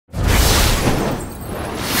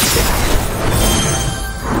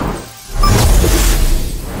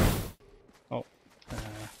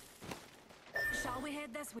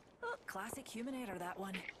Classic humanator, that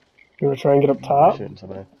one. You were trying to get up top? Shooting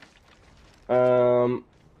somebody.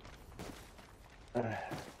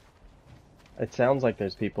 It sounds like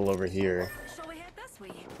there's people over here. Shall we head this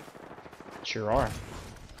way? Sure are.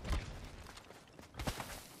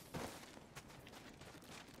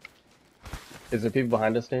 Is there people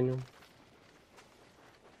behind us, Daniel?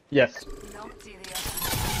 Yes.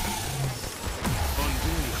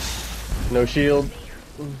 No shield.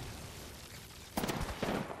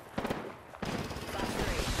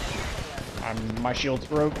 My shield's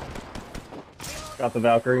broke. Got the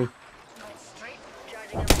Valkyrie.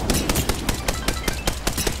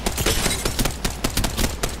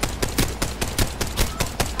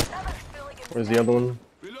 Where's the other one?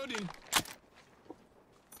 Reloading.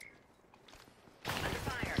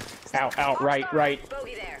 Out, right.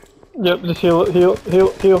 Yep, just heal.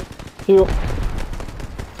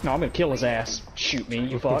 No, I'm gonna kill his ass. Shoot me,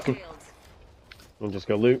 you fuck. We'll just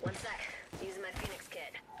go loot. One sec. Using my Phoenix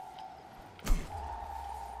kit.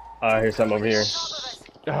 Here's something over here.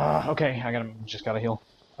 Okay, just gotta heal.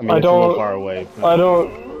 I mean, it's a little far away. But... I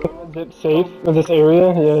don't... Is it safe in this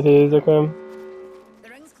area? Yeah, it is, okay. The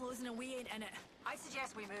ring's closing and we ain't in it. I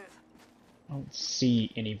suggest we move. I don't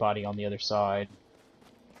see anybody on the other side.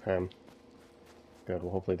 Okay. Good,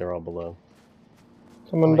 well hopefully they're all below.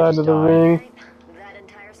 Someone Oh, died to the died. ring. That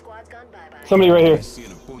entire squad's gone bye-bye. Somebody right I here. see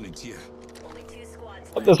an opponent here. Only 2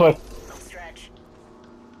 squads Up this way. Don't stretch.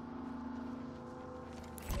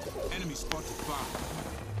 Enemy spotted far.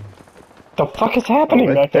 The fuck is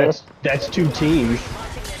happening back there? That's 2 teams.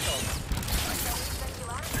 Launching missiles.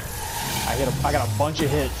 I got a bunch of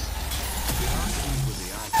hits.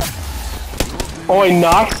 Oh, I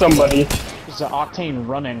knocked somebody. There's an Octane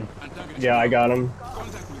running. Yeah, I got him.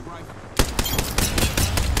 Contact with rifle.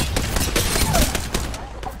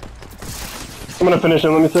 I'm gonna finish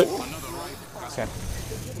him, let me see. Another rifle. Okay.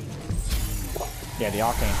 Yeah, the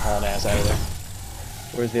Octane hauled ass out of there.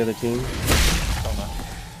 Where's the other team? Don't know.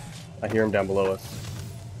 I hear him down below us.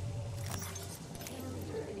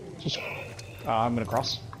 I'm gonna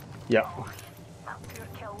cross. Yeah.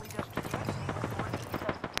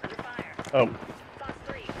 Oh.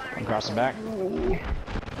 I'm crossing back. We're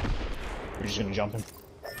just gonna jump him.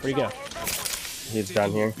 Where'd he go? He's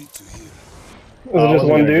down here. Beat to here. Is it just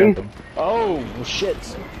one dude? Oh, well,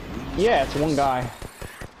 shit. Yeah, it's one guy.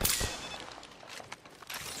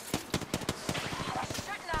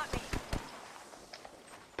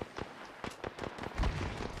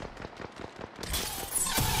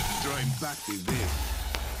 Drawing back the veil.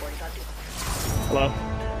 Hello?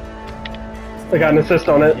 I got an assist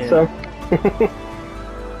on it, so.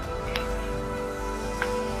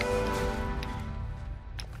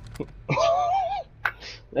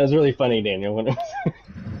 That was really funny, Daniel. When it was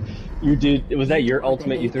you did, was that your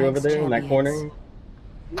ultimate you threw over there in that corner?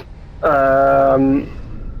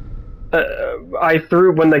 I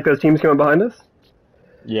threw when like those teams came up behind us.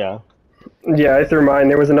 Yeah. Yeah, I threw mine.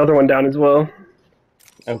 There was another one down as well.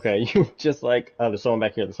 Okay, you just like, oh, there's someone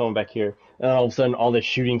back here, there's someone back here. And all of a sudden, all this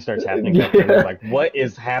shooting starts happening. Back there. You're like, what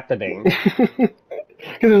is happening? Because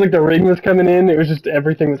it was like the ring was coming in. It was just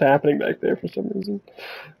everything was happening back there for some reason.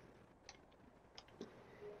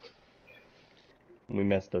 We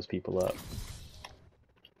messed those people up.